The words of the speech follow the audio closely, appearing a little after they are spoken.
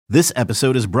This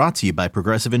episode is brought to you by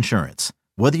Progressive Insurance.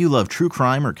 Whether you love true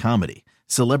crime or comedy,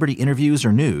 celebrity interviews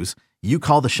or news, you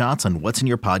call the shots on what's in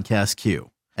your podcast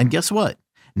queue. And guess what?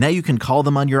 Now you can call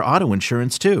them on your auto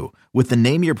insurance too with the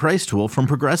Name Your Price tool from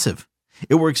Progressive.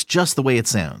 It works just the way it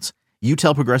sounds. You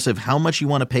tell Progressive how much you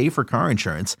want to pay for car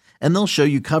insurance, and they'll show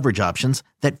you coverage options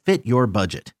that fit your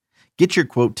budget. Get your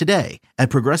quote today at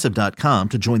Progressive.com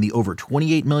to join the over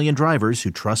 28 million drivers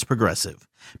who trust Progressive.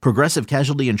 Progressive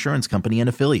Casualty Insurance Company and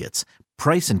Affiliates.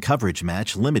 Price and coverage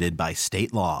match limited by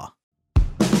state law.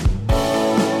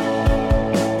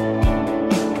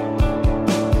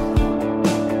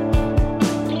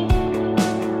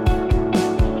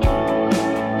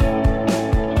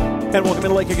 And welcome to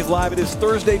Late Kick is Live. It is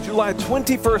Thursday, July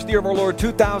 21st, year of our Lord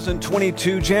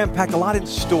 2022. Jam-packed, a lot in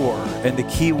store. And the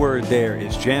key word there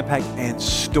is jam-packed and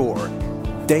store.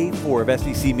 Day 4 of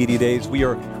SEC Media Days. We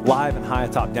are live and high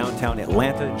atop downtown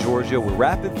Atlanta, Georgia. We're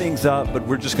wrapping things up, but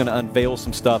we're just going to unveil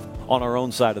some stuff on our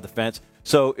own side of the fence.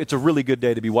 So it's a really good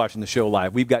day to be watching the show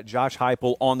live. We've got Josh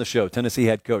Heupel on the show, Tennessee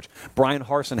head coach. Brian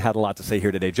Harsin had a lot to say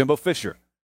here today. Jimbo Fisher.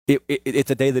 It's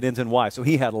a day that ends in Y, so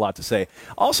he had a lot to say.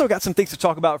 Also got some things to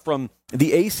talk about from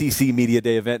the ACC Media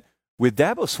Day event with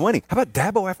Dabo Swinney. How about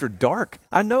Dabo After Dark?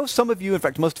 I know some of you, in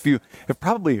fact, most of you, have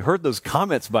probably heard those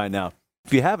comments by now.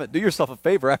 If you haven't, do yourself a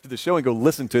favor after the show and go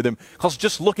listen to them, because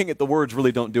just looking at the words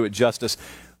really don't do it justice.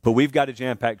 But we've got a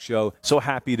jam-packed show. So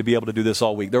happy to be able to do this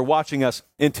all week. They're watching us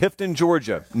in Tifton,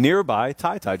 Georgia, nearby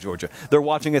Ty, Georgia. They're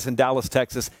watching us in Dallas,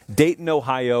 Texas, Dayton,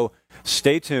 Ohio.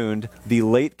 Stay tuned. The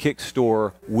Late Kick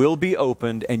store will be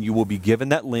opened, and you will be given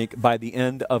that link by the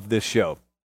end of this show.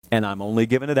 And I'm only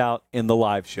giving it out in the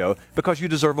live show because you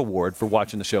deserve a award for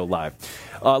watching the show live.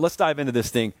 Let's dive into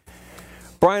this thing.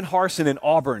 Brian Harsin and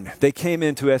Auburn, they came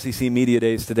into SEC Media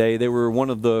Days today. They were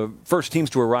one of the first teams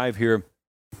to arrive here.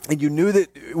 And you knew that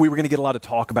we were going to get a lot of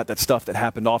talk about that stuff that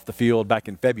happened off the field back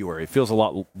in February. It feels a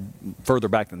lot further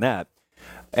back than that.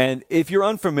 And if you're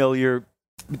unfamiliar,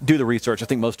 do the research. I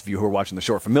think most of you who are watching the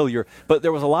show are familiar. But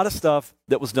there was a lot of stuff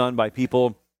that was done by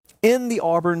people in the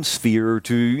Auburn sphere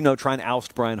to, try and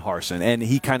oust Brian Harsin. And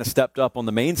he kind of stepped up on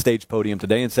the main stage podium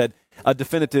today and said, a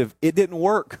definitive, it didn't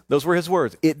work. Those were his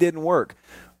words. It didn't work.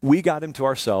 We got him to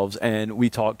ourselves, and we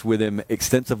talked with him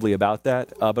extensively about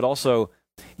that. But also,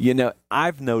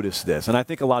 I've noticed this, and I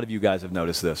think a lot of you guys have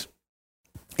noticed this.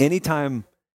 Anytime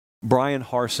Brian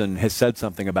Harsin has said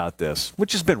something about this,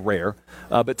 which has been rare,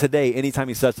 but today, anytime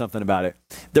he said something about it,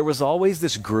 there was always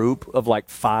this group of like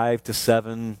 5 to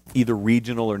 7 either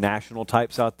regional or national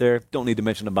types out there. Don't need to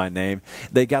mention them by name.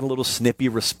 They got a little snippy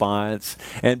response,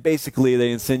 and basically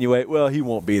they insinuate, well, he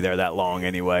won't be there that long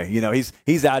anyway.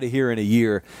 He's out of here in a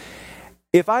year.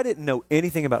 If I didn't know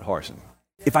anything about Harsin,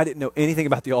 if I didn't know anything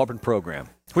about the Auburn program,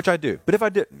 which I do, but if I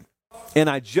didn't, and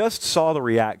I just saw the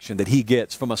reaction that he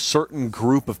gets from a certain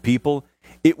group of people,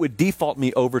 it would default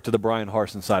me over to the Brian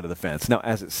Harsin side of the fence. Now,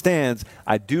 as it stands,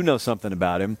 I do know something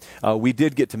about him. We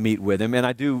did get to meet with him, and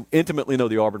I do intimately know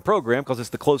the Auburn program because it's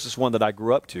the closest one that I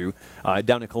grew up to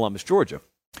down in Columbus, Georgia.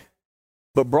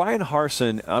 But Brian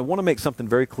Harsin, I want to make something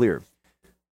very clear.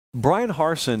 Brian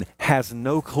Harsin has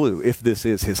no clue if this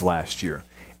is his last year.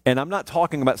 And I'm not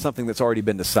talking about something that's already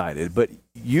been decided, but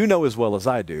you know as well as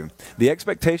I do, the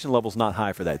expectation level's not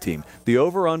high for that team. The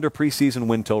over-under preseason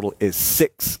win total is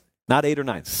 6, not 8 or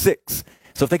 9, 6.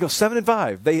 So if they go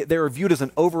 7-5, they're viewed as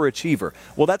an overachiever.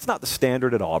 Well, that's not the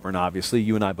standard at Auburn, obviously.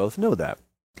 You and I both know that.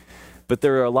 But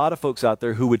there are a lot of folks out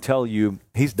there who would tell you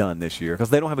he's done this year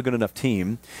because they don't have a good enough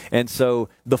team. And so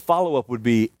the follow-up would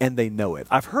be, and they know it.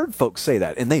 I've heard folks say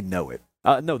that, and they know it.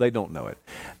 No, they don't know it.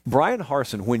 Brian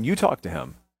Harsin, when you talk to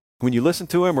him, when you listen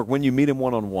to him or when you meet him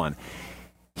one-on-one,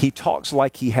 he talks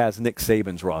like he has Nick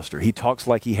Saban's roster. He talks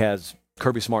like he has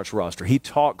Kirby Smart's roster. He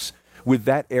talks with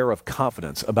that air of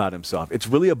confidence about himself. It's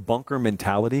really a bunker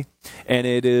mentality, and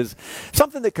it is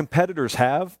something that competitors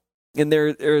have. And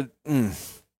there are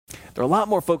a lot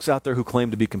more folks out there who claim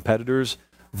to be competitors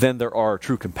than there are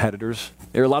true competitors.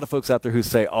 There are a lot of folks out there who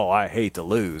say, oh, I hate to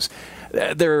lose.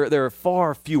 There are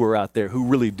far fewer out there who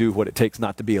really do what it takes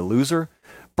not to be a loser.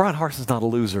 Brian Harsin's not a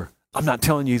loser. I'm not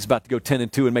telling you he's about to go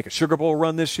 10-2 and make a Sugar Bowl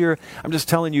run this year. I'm just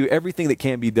telling you everything that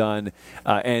can be done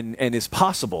and is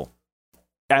possible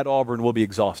at Auburn will be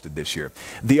exhausted this year.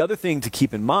 The other thing to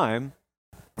keep in mind,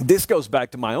 this goes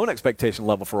back to my own expectation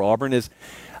level for Auburn is,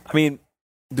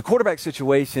 the quarterback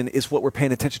situation is what we're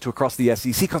paying attention to across the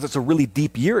SEC because it's a really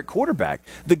deep year at quarterback.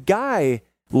 The guy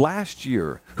last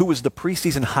year who was the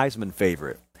preseason Heisman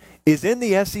favorite is in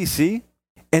the SEC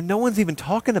And no one's even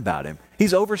talking about him.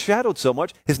 He's overshadowed so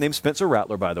much. His name's Spencer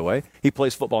Rattler, by the way. He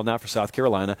plays football now for South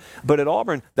Carolina. But at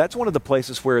Auburn, that's one of the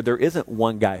places where there isn't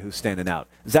one guy who's standing out.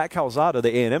 Zach Calzada,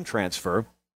 the A&M transfer,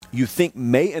 you think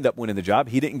may end up winning the job.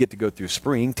 He didn't get to go through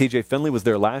spring. TJ Finley was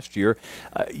there last year.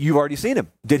 You've already seen him.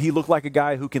 Did he look like a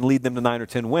guy who can lead them to 9 or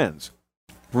 10 wins?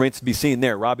 Remains to be seen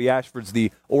there. Robbie Ashford's the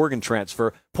Oregon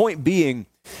transfer. Point being,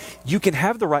 you can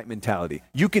have the right mentality.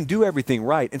 You can do everything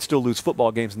right and still lose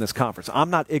football games in this conference. I'm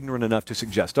not ignorant enough to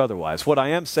suggest otherwise. What I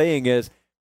am saying is,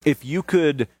 if you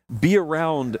could be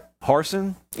around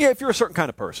Harsin, if you're a certain kind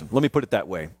of person, let me put it that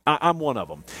way. I'm one of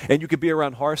them. And you could be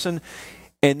around Harsin,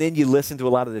 and then you listen to a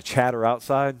lot of the chatter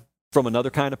outside from another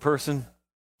kind of person,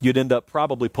 you'd end up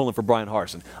probably pulling for Brian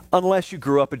Harsin, unless you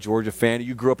grew up a Georgia fan or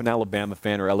you grew up an Alabama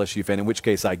fan or LSU fan, in which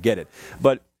case I get it.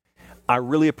 But I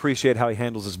really appreciate how he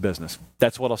handles his business.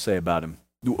 That's what I'll say about him.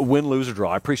 Win, lose, or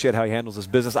draw. I appreciate how he handles his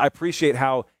business. I appreciate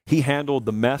how he handled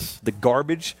the mess, the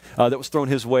garbage that was thrown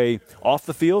his way off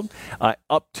the field,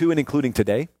 up to and including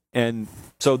today. And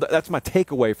so that's my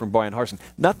takeaway from Brian Harsin.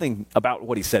 Nothing about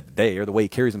what he said today or the way he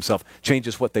carries himself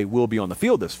changes what they will be on the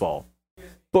field this fall.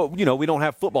 But, we don't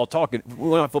have football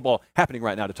happening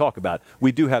right now to talk about.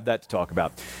 We do have that to talk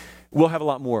about. We'll have a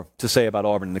lot more to say about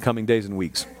Auburn in the coming days and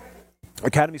weeks.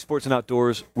 Academy Sports and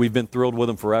Outdoors, we've been thrilled with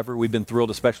them forever. We've been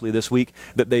thrilled, especially this week,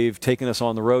 that they've taken us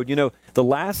on the road. The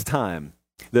last time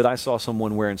that I saw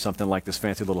someone wearing something like this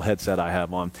fancy little headset I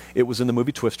have on, it was in the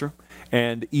movie Twister,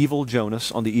 and Evil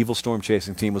Jonas on the Evil Storm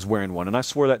Chasing team was wearing one. And I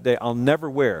swore that day I'll never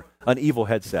wear an evil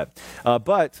headset.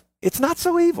 But it's not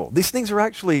so evil. These things are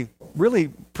actually really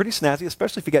pretty snazzy,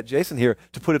 especially if you got Jason here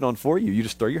to put it on for you. You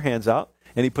just throw your hands out,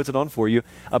 and he puts it on for you.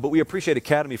 But we appreciate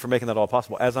Academy for making that all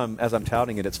possible. As I'm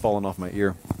touting it, it's falling off my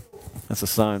ear. That's a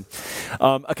sign.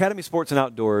 Academy Sports and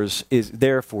Outdoors is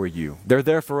there for you. They're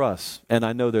there for us, and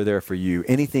I know they're there for you.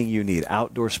 Anything you need,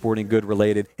 outdoor sporting good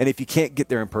related. And if you can't get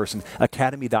there in person,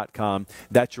 academy.com,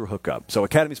 that's your hookup. So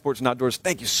Academy Sports and Outdoors,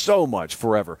 thank you so much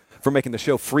forever for making the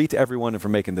show free to everyone and for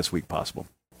making this week possible.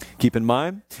 Keep in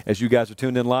mind, as you guys are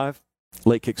tuned in live,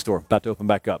 Lake Kick Store about to open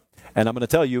back up. And I'm going to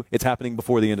tell you, it's happening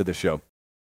before the end of the show.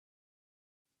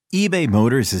 eBay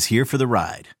Motors is here for the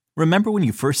ride. Remember when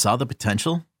you first saw the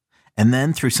potential? And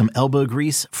then through some elbow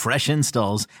grease, fresh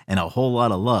installs, and a whole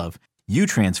lot of love, you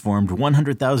transformed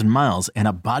 100,000 miles and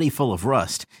a body full of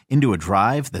rust into a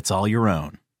drive that's all your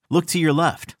own. Look to your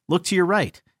left. Look to your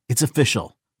right. It's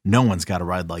official. No one's got a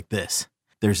ride like this.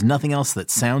 There's nothing else that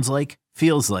sounds like,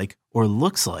 feels like, or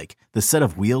looks like the set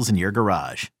of wheels in your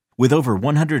garage. With over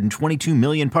 122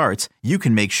 million parts, you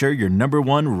can make sure your number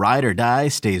one ride or die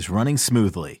stays running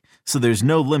smoothly. So there's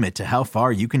no limit to how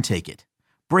far you can take it.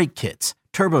 Brake kits,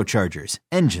 turbochargers,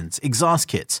 engines, exhaust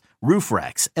kits, roof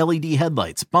racks, LED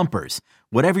headlights, bumpers,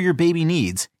 whatever your baby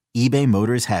needs, eBay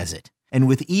Motors has it. And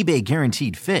with eBay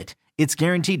Guaranteed Fit, it's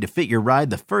guaranteed to fit your ride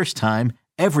the first time,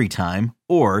 every time,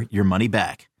 or your money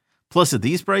back. Plus at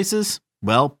these prices,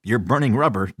 well, you're burning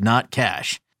rubber, not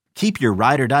cash. Keep your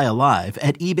ride or die alive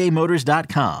at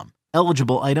ebaymotors.com.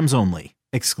 Eligible items only.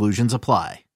 Exclusions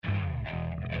apply.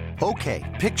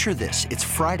 Okay, picture this. It's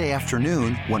Friday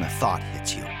afternoon when a thought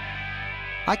hits you.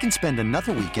 I can spend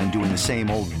another weekend doing the same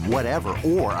old whatever,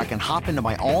 or I can hop into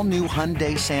my all-new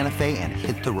Hyundai Santa Fe and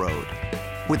hit the road.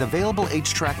 With available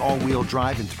H-Track all-wheel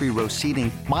drive and 3-row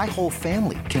seating, my whole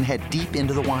family can head deep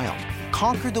into the wild.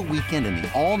 Conquer the weekend in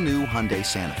the all-new Hyundai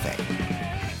Santa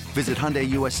Fe. Visit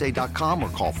HyundaiUSA.com or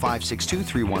call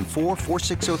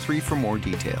 562-314-4603 for more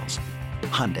details.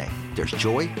 Hyundai, there's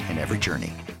joy in every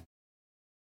journey.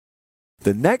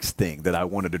 The next thing that I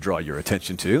wanted to draw your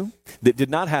attention to that did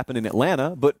not happen in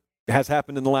Atlanta, but has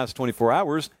happened in the last 24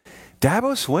 hours,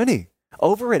 Dabo Swinney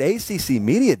over at ACC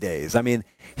Media Days. I mean,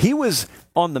 he was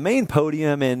on the main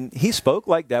podium, and he spoke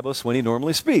like Dabo Swinney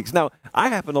normally speaks. Now, I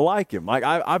happen to like him.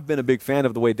 I've been a big fan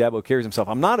of the way Dabo carries himself.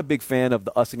 I'm not a big fan of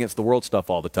the us against the world stuff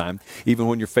all the time, even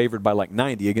when you're favored by like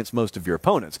 90 against most of your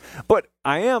opponents. But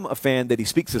I am a fan that he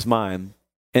speaks his mind,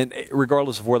 and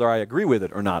regardless of whether I agree with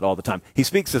it or not all the time, he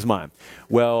speaks his mind.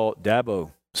 Well,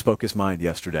 Dabo spoke his mind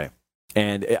yesterday.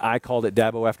 And I called it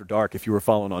Dabo After Dark if you were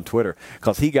following on Twitter,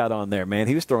 because he got on there, man.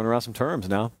 He was throwing around some terms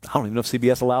now. I don't even know if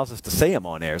CBS allows us to say them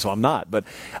on air, so I'm not. But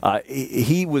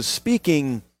he was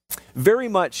speaking very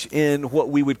much in what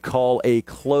we would call a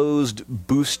closed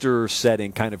booster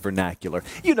setting kind of vernacular.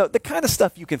 You know, the kind of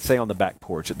stuff you can say on the back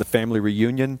porch at the family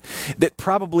reunion that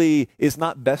probably is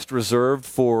not best reserved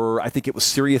for, I think it was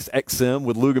Sirius XM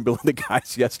with Luganville and the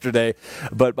guys yesterday.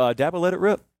 But Dabo let it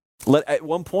rip. At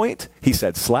one point, he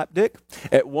said slapdick.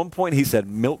 At one point, he said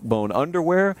milk-bone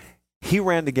underwear. He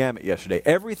ran the gamut yesterday.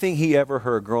 Everything he ever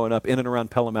heard growing up in and around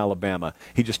Pelham, Alabama,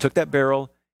 he just took that barrel,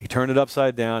 He turned it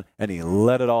upside down, and he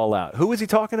let it all out. Who was he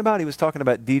talking about? He was talking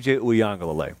about DJ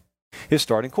Uiagalelei, his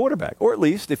starting quarterback. Or at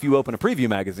least, if you open a preview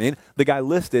magazine, the guy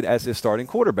listed as his starting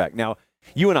quarterback. Now,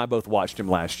 you and I both watched him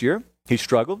last year. He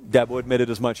struggled. Dabo admitted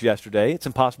as much yesterday. It's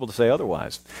impossible to say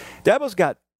otherwise. Dabo's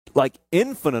got like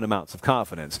infinite amounts of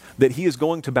confidence that he is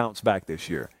going to bounce back this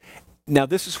year. Now,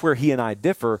 this is where he and I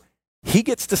differ. He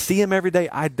gets to see him every day.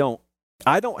 I don't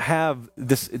have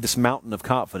this mountain of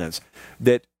confidence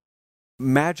that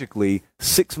magically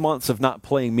 6 months of not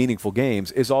playing meaningful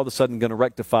games is all of a sudden going to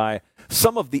rectify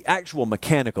some of the actual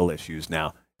mechanical issues.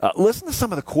 Now, listen to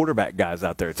some of the quarterback guys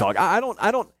out there talk. I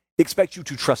don't expect you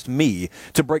to trust me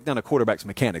to break down a quarterback's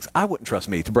mechanics. I wouldn't trust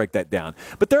me to break that down.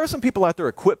 But there are some people out there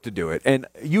equipped to do it, and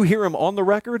you hear them on the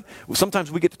record.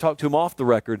 Sometimes we get to talk to them off the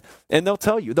record, and they'll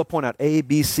tell you, they'll point out A,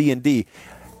 B, C, and D.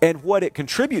 And what it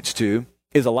contributes to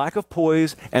is a lack of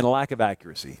poise and a lack of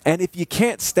accuracy. And if you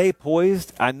can't stay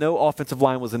poised, I know offensive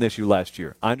line was an issue last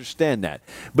year. I understand that.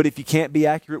 But if you can't be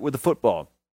accurate with the football,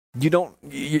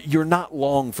 you're not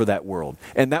long for that world.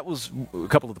 And that was a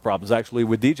couple of the problems actually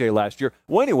with DJ last year.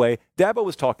 Well, anyway, Dabo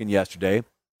was talking yesterday,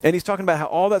 and he's talking about how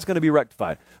all that's going to be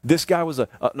rectified. This guy was an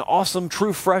awesome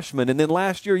true freshman, and then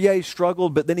last year, he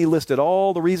struggled, but then he listed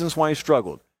all the reasons why he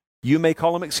struggled. You may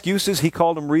call them excuses, he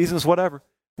called them reasons, whatever.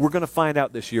 We're going to find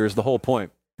out this year is the whole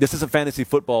point. This isn't fantasy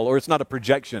football, or it's not a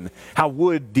projection. How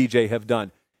would DJ have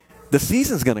done? The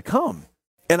season's going to come.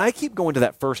 And I keep going to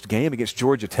that first game against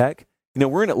Georgia Tech.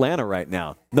 We're in Atlanta right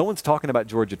now. No one's talking about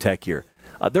Georgia Tech here.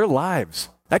 Their lives,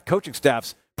 that coaching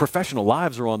staff's professional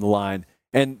lives are on the line,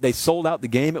 and they sold out the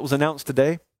game. It was announced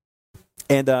today.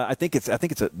 And I think it's at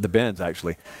the Benz,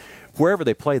 actually, wherever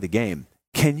they play the game.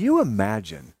 Can you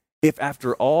imagine if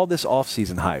after all this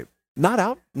offseason hype, not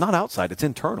outside, it's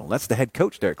internal. That's the head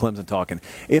coach there at Clemson talking.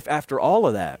 If after all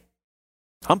of that,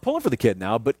 I'm pulling for the kid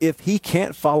now, but if he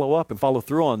can't follow up and follow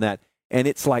through on that, and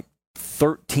it's like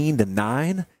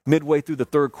 13-9 midway through the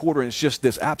third quarter, and it's just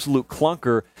this absolute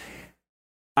clunker,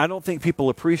 I don't think people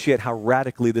appreciate how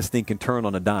radically this thing can turn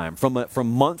on a dime. From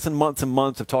months and months and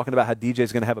months of talking about how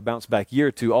DJ's going to have a bounce-back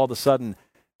year to all of a sudden,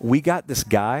 we got this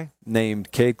guy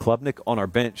named Cade Klubnik on our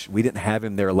bench. We didn't have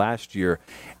him there last year.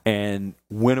 And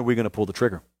when are we going to pull the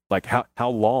trigger? Like how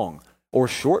long, or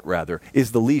short rather,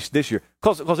 is the leash this year?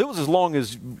 Because it was as long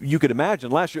as you could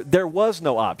imagine last year. There was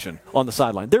no option on the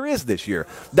sideline. There is this year.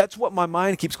 That's what my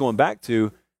mind keeps going back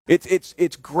to.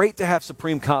 It's great to have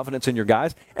supreme confidence in your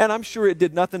guys, and I'm sure it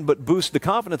did nothing but boost the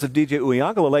confidence of DJ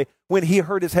Uiagalelei when he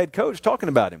heard his head coach talking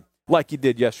about him like he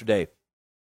did yesterday.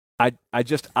 I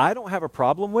don't have a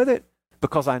problem with it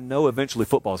because I know eventually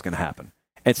football is going to happen.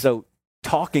 And so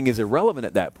talking is irrelevant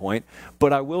at that point.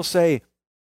 But I will say,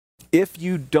 if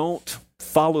you don't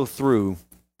follow through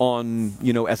on,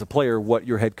 as a player, what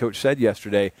your head coach said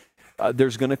yesterday,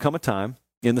 there's going to come a time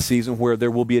in the season where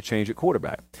there will be a change at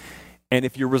quarterback. And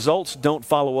if your results don't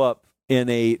follow up in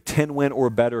a 10-win or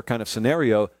better kind of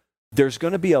scenario, there's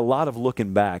going to be a lot of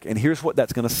looking back. And here's what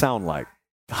that's going to sound like.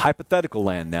 Hypothetical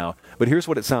land now, but here's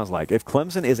what it sounds like. If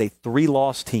Clemson is a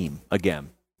 3-loss team again,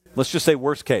 let's just say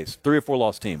worst case, 3 or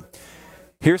 4-loss team,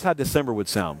 here's how December would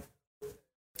sound.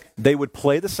 They would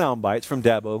play the sound bites from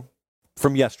Dabo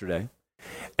from yesterday,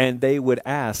 and they would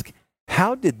ask,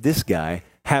 how did this guy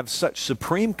have such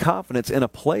supreme confidence in a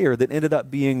player that ended up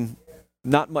being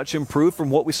not much improved from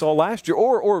what we saw last year,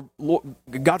 or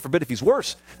God forbid if he's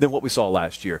worse than what we saw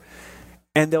last year?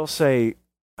 And they'll say,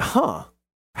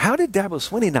 how did Dabo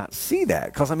Swinney not see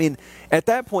that? Because, at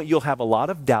that point, you'll have a lot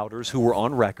of doubters who were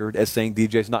on record as saying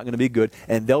DJ's not going to be good,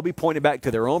 and they'll be pointing back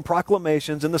to their own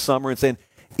proclamations in the summer and saying,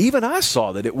 even I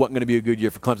saw that it wasn't going to be a good year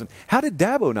for Clemson. How did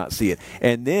Dabo not see it?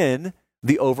 And then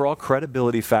the overall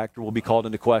credibility factor will be called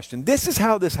into question. This is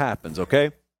how this happens,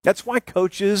 okay? That's why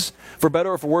coaches, for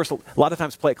better or for worse, a lot of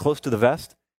times play it close to the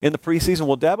vest in the preseason.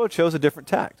 Well, Dabo chose a different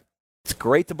tact. It's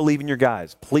great to believe in your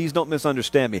guys. Please don't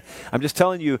misunderstand me. I'm just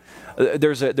telling you,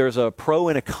 there's a pro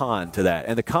and a con to that.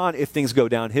 And the con, if things go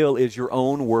downhill, is your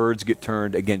own words get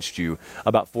turned against you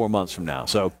about 4 months from now.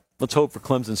 So let's hope for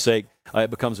Clemson's sake it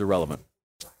becomes irrelevant.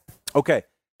 Okay,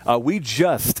 we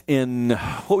just in,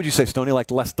 what would you say, Stoney, like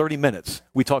the last 30 minutes,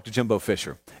 we talked to Jimbo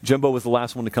Fisher. Jimbo was the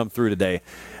last one to come through today.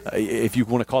 If you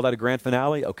want to call that a grand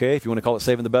finale, okay. If you want to call it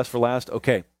saving the best for last,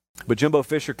 okay. But Jimbo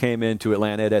Fisher came into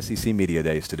Atlanta at SEC Media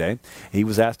Days today. He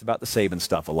was asked about the Saban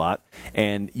stuff a lot,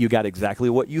 and you got exactly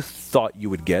what you thought you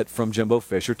would get from Jimbo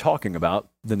Fisher talking about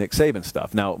the Nick Saban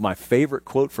stuff. Now, my favorite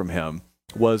quote from him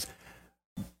was,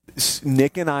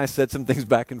 Nick and I said some things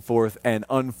back and forth, and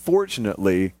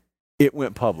unfortunately, it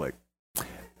went public.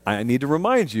 I need to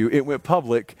remind you, it went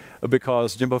public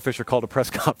because Jimbo Fisher called a press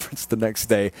conference the next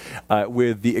day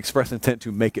with the express intent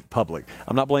to make it public.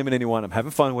 I'm not blaming anyone. I'm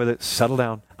having fun with it. Settle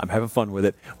down. I'm having fun with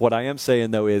it. What I am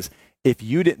saying, though, is if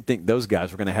you didn't think those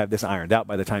guys were going to have this ironed out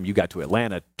by the time you got to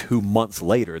Atlanta 2 months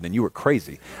later, then you were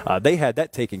crazy. They had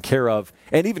that taken care of,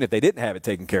 and even if they didn't have it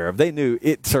taken care of, they knew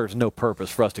it serves no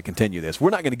purpose for us to continue this. We're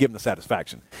not going to give them the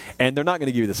satisfaction, and they're not going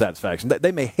to give you the satisfaction.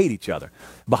 They may hate each other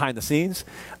behind the scenes,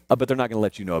 but they're not going to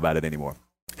let you know about it anymore.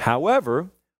 However,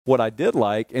 what I did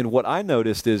like and what I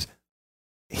noticed is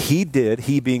he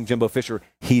being Jimbo Fisher,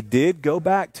 he did go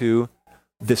back to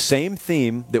the same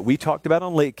theme that we talked about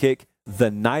on Late Kick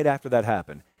the night after that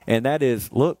happened. And that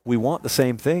is, look, we want the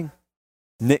same thing.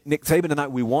 Nick Saban and I,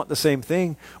 we want the same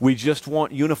thing. We just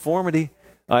want uniformity.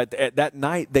 At that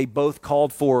night, they both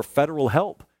called for federal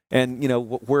help. And,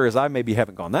 whereas I maybe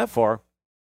haven't gone that far,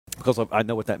 because I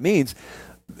know what that means,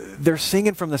 they're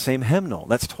singing from the same hymnal.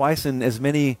 That's twice in as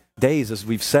many days as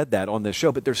we've said that on this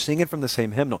show, but they're singing from the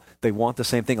same hymnal. They want the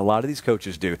same thing. A lot of these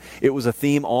coaches do. It was a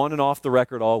theme on and off the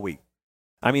record all week.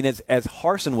 I mean, as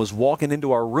Harsin was walking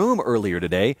into our room earlier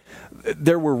today,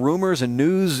 there were rumors and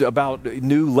news about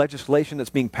new legislation that's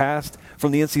being passed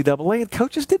from the NCAA, and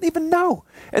coaches didn't even know.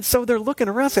 And so they're looking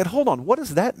around and saying, hold on, what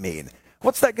does that mean?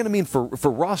 What's that going to mean for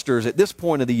rosters at this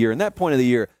point of the year and that point of the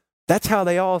year? That's how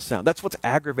they all sound. That's what's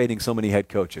aggravating so many head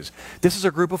coaches. This is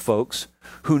a group of folks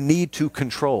who need to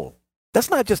control. That's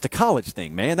not just a college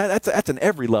thing, man. That's an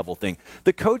every level thing.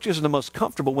 The coaches are the most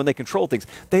comfortable when they control things.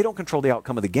 They don't control the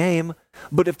outcome of the game,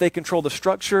 but if they control the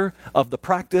structure of the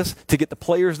practice to get the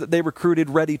players that they recruited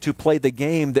ready to play the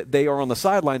game that they are on the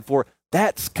sideline for,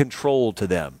 that's control to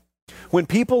them. When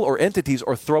people or entities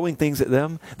are throwing things at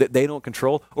them that they don't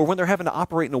control, or when they're having to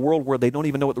operate in a world where they don't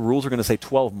even know what the rules are going to say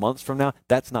 12 months from now,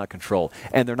 that's not control.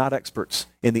 And they're not experts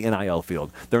in the NIL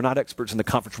field. They're not experts in the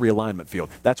conference realignment field.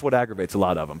 That's what aggravates a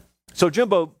lot of them. So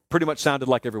Jimbo pretty much sounded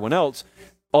like everyone else,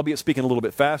 albeit speaking a little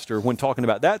bit faster when talking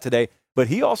about that today. But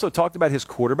he also talked about his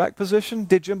quarterback position,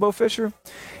 did Jimbo Fisher?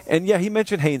 And yeah, he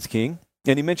mentioned Haynes King,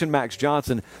 and he mentioned Max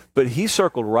Johnson, but he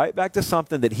circled right back to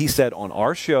something that he said on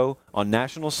our show on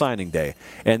National Signing Day,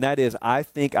 and that is, I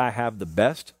think I have the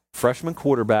best freshman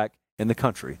quarterback in the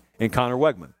country, in Connor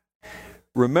Wegman.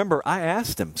 Remember, I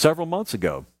asked him several months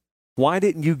ago, why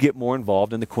didn't you get more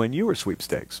involved in the Quinn Ewers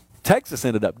sweepstakes? Texas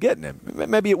ended up getting him.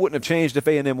 Maybe it wouldn't have changed if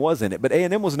A&M was in it, but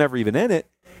A&M was never even in it.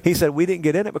 He said, we didn't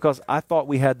get in it because I thought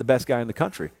we had the best guy in the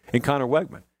country, in Connor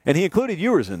Wegman. And he included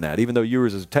Ewers in that, even though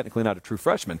Ewers is technically not a true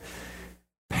freshman.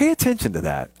 Pay attention to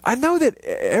that. I know that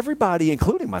everybody,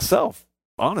 including myself,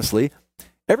 honestly,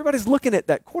 everybody's looking at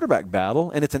that quarterback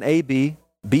battle, and it's an A-B,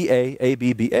 B-A,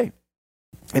 A-B, B-A.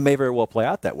 It may very well play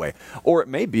out that way. Or it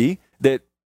may be that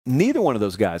neither one of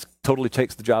those guys totally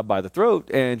takes the job by the throat,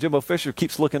 and Jimbo Fisher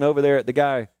keeps looking over there at the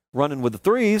guy running with the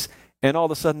threes, and all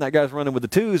of a sudden that guy's running with the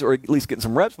twos, or at least getting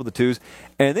some reps with the twos,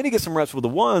 and then he gets some reps with the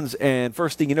ones, and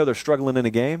first thing you know, they're struggling in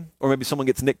a game, or maybe someone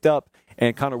gets nicked up,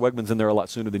 and Connor Wegman's in there a lot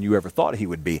sooner than you ever thought he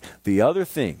would be. The other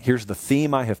thing, here's the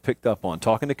theme I have picked up on,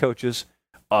 talking to coaches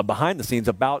behind the scenes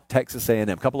about Texas A&M,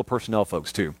 a couple of personnel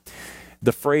folks too.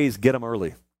 The phrase, get them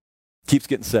early, keeps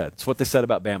getting said. It's what they said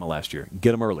about Bama last year,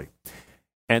 get them early.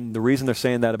 And the reason they're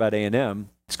saying that about A&M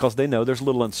is because they know there's a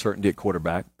little uncertainty at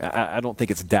quarterback. I don't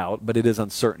think it's doubt, but it is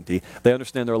uncertainty. They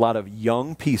understand there are a lot of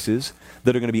young pieces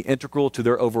that are going to be integral to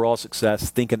their overall success.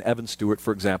 Think in Evan Stewart,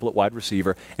 for example, at wide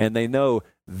receiver. And they know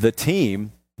the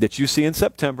team that you see in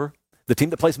September, the team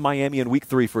that plays Miami in week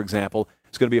 3, for example,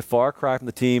 is going to be a far cry from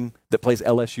the team that plays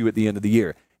LSU at the end of the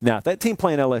year. Now, if that team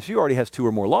playing LSU already has 2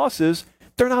 or more losses,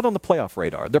 they're not on the playoff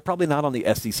radar. They're probably not on the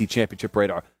SEC championship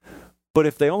radar. But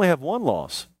if they only have 1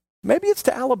 loss, maybe it's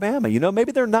to Alabama.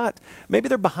 Maybe they're not. Maybe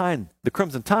they're behind the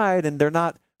Crimson Tide and they're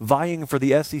not vying for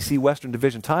the SEC Western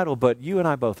Division title. But you and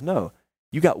I both know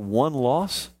you got 1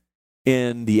 loss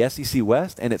in the SEC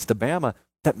West, and it's to Bama.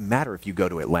 Doesn't matter if you go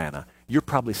to Atlanta. You're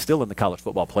probably still in the college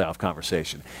football playoff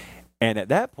conversation. And at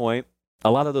that point, a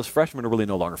lot of those freshmen are really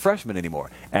no longer freshmen anymore.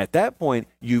 At that point,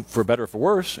 you, for better or for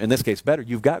worse, in this case better,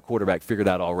 you've got quarterback figured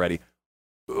out already.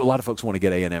 A lot of folks want to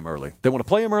get A&M early. They want to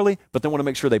play them early, but they want to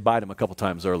make sure they bite them a couple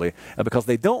times early because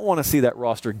they don't want to see that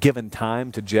roster given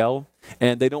time to gel,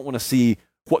 and they don't want to see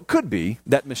what could be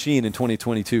that machine in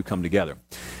 2022 come together.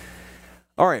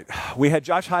 All right, we had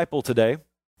Josh Heupel today.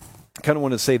 Kind of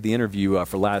wanted to save the interview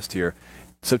for last here.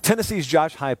 So Tennessee's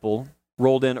Josh Heupel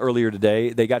rolled in earlier today.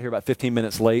 They got here about 15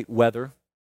 minutes late. Weather.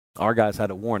 Our guys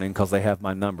had a warning because they have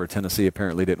my number. Tennessee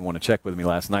apparently didn't want to check with me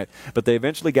last night. But they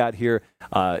eventually got here.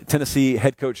 Tennessee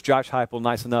head coach Josh Heupel,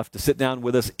 nice enough to sit down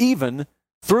with us even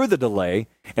through the delay.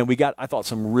 And we got, I thought,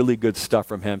 some really good stuff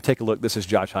from him. Take a look. This is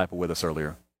Josh Heupel with us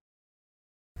earlier.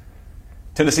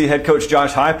 Tennessee head coach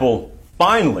Josh Heupel,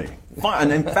 finally,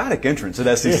 an emphatic entrance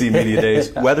at SEC Media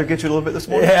Days. Weather get you a little bit this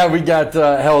morning? Yeah, we got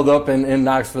held up in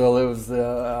Knoxville. It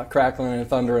was crackling and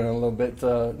thundering a little bit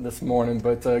this morning,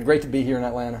 but great to be here in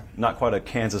Atlanta. Not quite a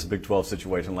Kansas Big 12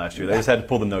 situation last year. They just had to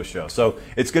pull the no-show. So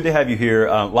it's good to have you here.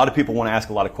 A lot of people want to ask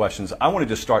a lot of questions. I want to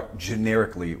just start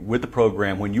generically with the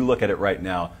program. When you look at it right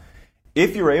now,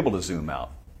 if you're able to zoom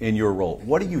out in your role,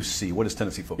 what do you see? What is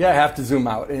Tennessee football? Yeah, I have to zoom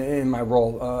out in my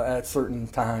role at certain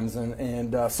times,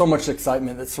 and so much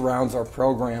excitement that surrounds our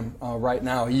program right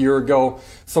now. A year ago,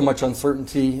 so much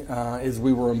uncertainty as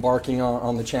we were embarking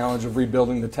on the challenge of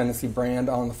rebuilding the Tennessee brand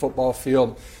on the football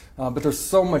field. But there's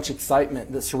so much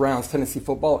excitement that surrounds Tennessee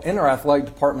football and our athletic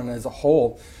department as a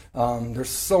whole. There's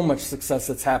so much success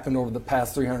that's happened over the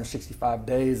past 365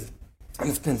 days. And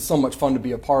it's been so much fun to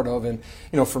be a part of. And,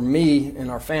 for me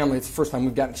and our family, it's the first time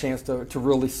we've gotten a chance to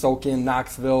really soak in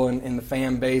Knoxville and the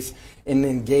fan base and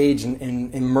engage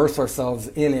and immerse ourselves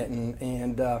in it.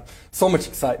 And so much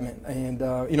excitement.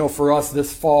 And, for us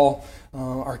this fall,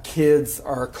 our kids,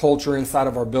 our culture inside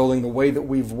of our building, the way that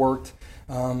we've worked,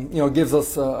 gives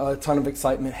us a ton of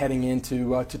excitement heading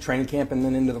into to training camp and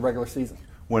then into the regular season.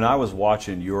 When I was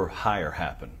watching your hire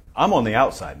happen, I'm on the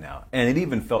outside now, and it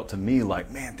even felt to me like,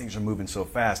 man, things are moving so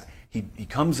fast. He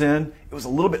comes in. It was a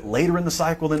little bit later in the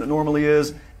cycle than it normally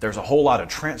is. There's a whole lot of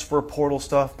transfer portal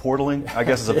stuff. Portaling, I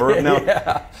guess, is a verb now.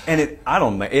 Yeah. And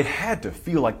it had to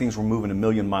feel like things were moving a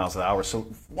million miles an hour. So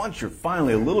once you're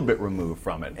finally a little bit removed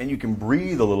from it and you can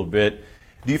breathe a little bit,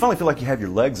 do you finally feel like you have your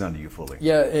legs under you fully?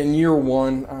 Yeah, in year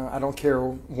one, I don't care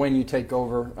when you take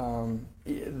over.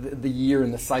 The year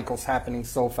and the cycle's happening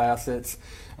so fast.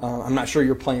 I'm not sure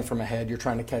you're playing from ahead. You're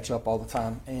trying to catch up all the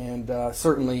time. And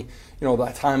certainly,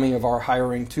 the timing of our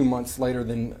hiring 2 months later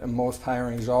than most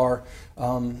hirings are,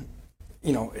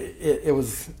 it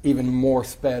was even more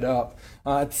sped up.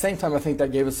 At the same time, I think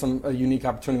that gave us a unique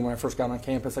opportunity when I first got on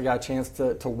campus. I got a chance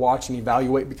to watch and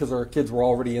evaluate because our kids were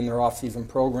already in their off-season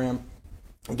program.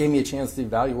 It gave me a chance to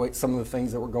evaluate some of the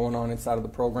things that were going on inside of the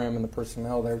program and the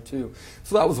personnel there too.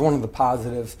 So that was one of the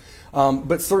positives.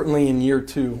 But certainly in year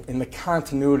two, in the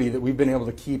continuity that we've been able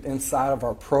to keep inside of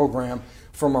our program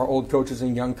from our old coaches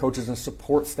and young coaches and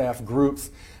support staff groups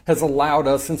has allowed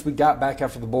us, since we got back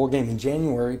after the bowl game in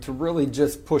January, to really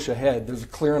just push ahead. There's a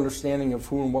clear understanding of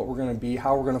who and what we're going to be,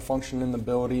 how we're going to function in the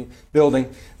building,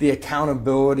 the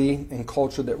accountability and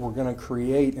culture that we're going to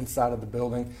create inside of the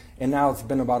building. And now it's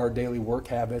been about our daily work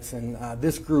habits. And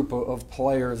this group of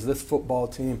players, this football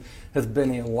team, has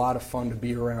been a lot of fun to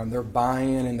be around. Their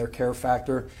buy-in and their care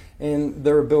factor and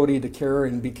their ability to care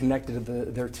and be connected to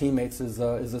their teammates is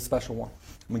a special one.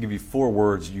 I'm going to give you 4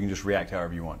 words. You can just react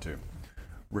however you want to.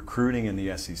 Recruiting in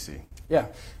the SEC. Yeah,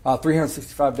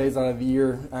 365 days out of the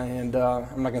year, and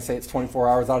I'm not going to say it's 24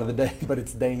 hours out of the day, but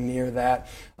it's dang near that.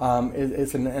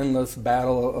 It's an endless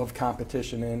battle of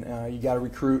competition, and you got to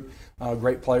recruit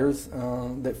great players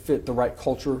that fit the right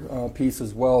culture piece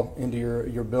as well into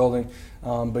your building,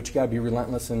 but you got to be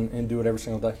relentless and do it every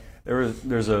single day.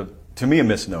 There's to me, a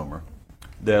misnomer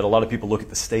that a lot of people look at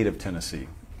the state of Tennessee,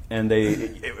 and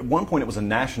at one point it was a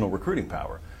national recruiting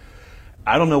power.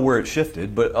 I don't know where it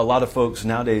shifted, but a lot of folks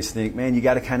nowadays think, man, you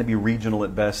got to kind of be regional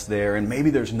at best there, and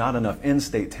maybe there's not enough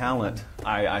in-state talent.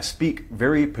 I speak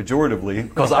very pejoratively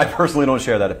because I personally don't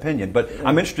share that opinion, but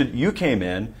I'm interested. You came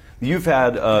in, you've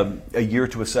had a year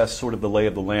to assess sort of the lay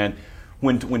of the land.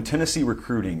 When Tennessee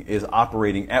recruiting is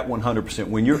operating at 100%,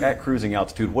 when you're at cruising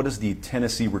altitude, what does the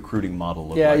Tennessee recruiting model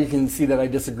look like? Yeah, you can see that I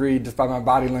disagree just by my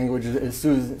body language as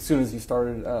soon as you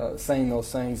started saying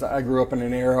those things. I grew up in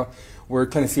an era where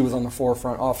Tennessee was on the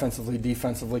forefront, offensively,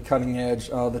 defensively, cutting edge,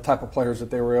 the type of players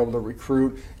that they were able to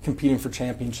recruit, competing for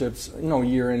championships,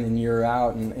 year in and year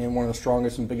out, and one of the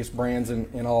strongest and biggest brands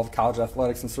in all of college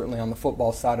athletics, and certainly on the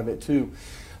football side of it too.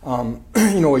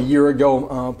 A year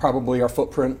ago, probably our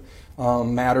footprint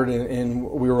mattered, and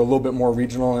we were a little bit more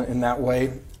regional in that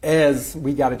way as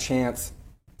we got a chance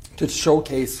to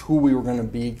showcase who we were going to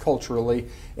be culturally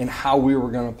and how we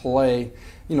were going to play.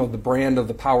 The brand of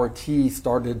the Power T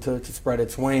started to spread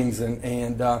its wings,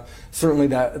 and certainly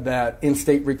that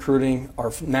in-state recruiting,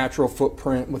 our natural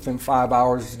footprint within 5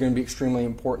 hours is going to be extremely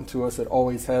important to us. It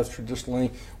always has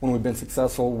traditionally. When we've been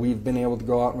successful, we've been able to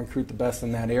go out and recruit the best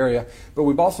in that area, but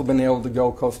we've also been able to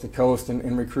go coast to coast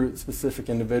and recruit specific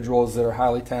individuals that are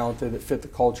highly talented, that fit the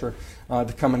culture,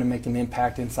 to come in and make an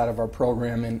impact inside of our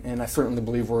program, and I certainly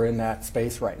believe we're in that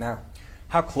space right now.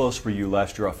 How close were you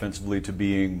last year offensively to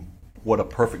being what a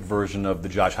perfect version of the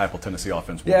Josh Heupel Tennessee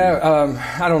offense will be?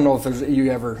 I don't know if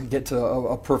you ever get to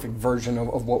a perfect version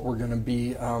of what we're going to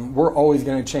be. We're always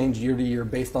going to change year to year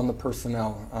based on the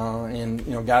personnel.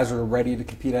 And guys that are ready to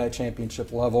compete at a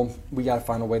championship level, we got to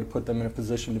find a way to put them in a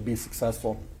position to be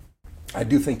successful. I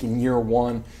do think in year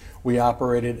one, we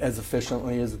operated as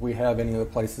efficiently as we have any of the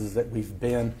places that we've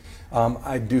been.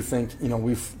 I do think,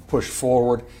 we've pushed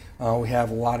forward. We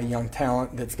have a lot of young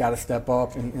talent that's got to step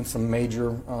up in some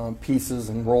major pieces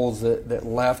and roles that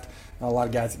left. A lot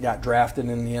of guys that got drafted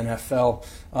in the NFL.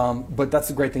 But that's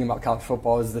the great thing about college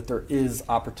football is that there is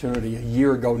opportunity. A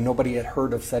year ago, nobody had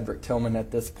heard of Cedric Tillman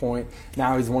at this point.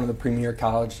 Now he's one of the premier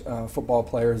college football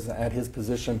players at his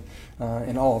position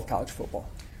in all of college football.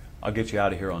 I'll get you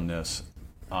out of here on this.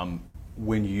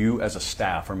 When you as a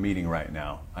staff are meeting right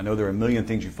now, I know there are a million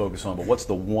things you focus on, but what's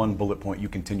the one bullet point you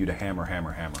continue to hammer?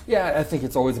 Yeah, I think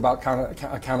it's always about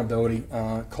accountability,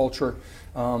 culture,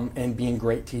 and being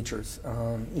great teachers.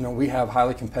 We have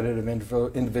highly competitive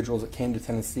individuals that came to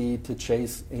Tennessee to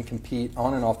chase and compete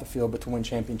on and off the field, but to win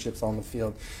championships on the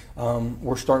field.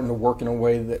 We're starting to work in a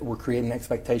way that we're creating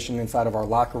expectation inside of our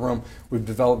locker room. We've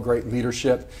developed great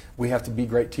leadership. We have to be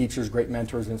great teachers, great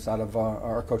mentors inside of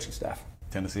our coaching staff.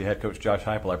 Tennessee head coach Josh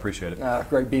Heupel, I appreciate it.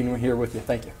 Great being here with you.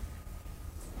 Thank you.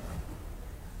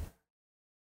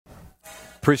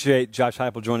 Appreciate Josh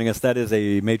Heupel joining us. That is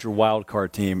a major wild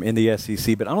card team in the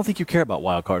SEC, but I don't think you care about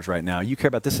wild cards right now. You care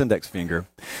about this index finger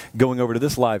going over to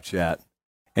this live chat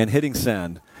and hitting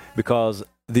send because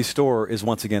the store is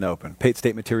once again open.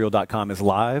 PateStateMaterial.com is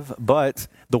live, but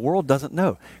the world doesn't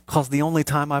know because the only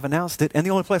time I've announced it and the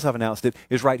only place I've announced it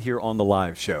is right here on the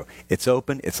live show. It's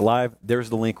open. It's live. There's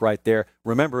the link right there.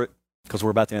 Remember it because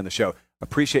we're about to end the show.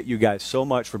 Appreciate you guys so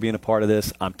much for being a part of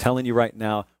this. I'm telling you right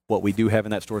now, what we do have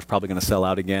in that store is probably going to sell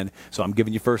out again. So I'm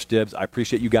giving you first dibs. I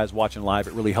appreciate you guys watching live.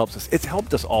 It really helps us. It's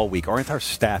helped us all week. Our entire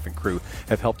staff and crew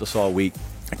have helped us all week.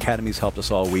 Academy's helped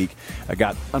us all week. I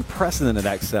got unprecedented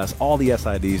access. All the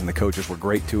SIDs and the coaches were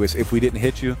great to us. If we didn't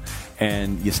hit you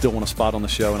and you still want a spot on the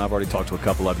show, and I've already talked to a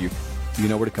couple of you, you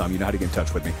know where to come. You know how to get in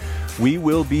touch with me. We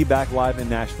will be back live in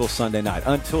Nashville Sunday night.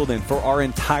 Until then, for our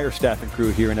entire staff and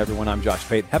crew here and everyone, I'm Josh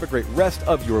Pate. Have a great rest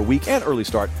of your week and early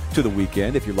start to the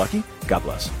weekend. If you're lucky, God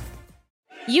bless.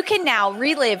 You can now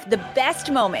relive the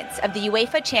best moments of the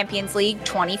UEFA Champions League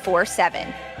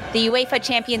 24/7. The UEFA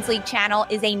Champions League channel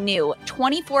is a new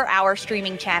 24-hour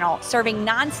streaming channel serving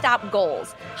non-stop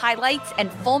goals, highlights,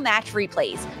 and full match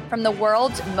replays from the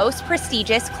world's most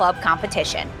prestigious club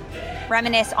competition.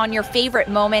 Reminisce on your favorite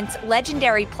moments,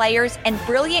 legendary players, and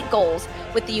brilliant goals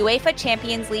with the UEFA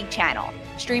Champions League channel,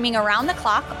 streaming around the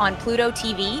clock on Pluto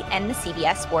TV and the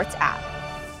CBS Sports app.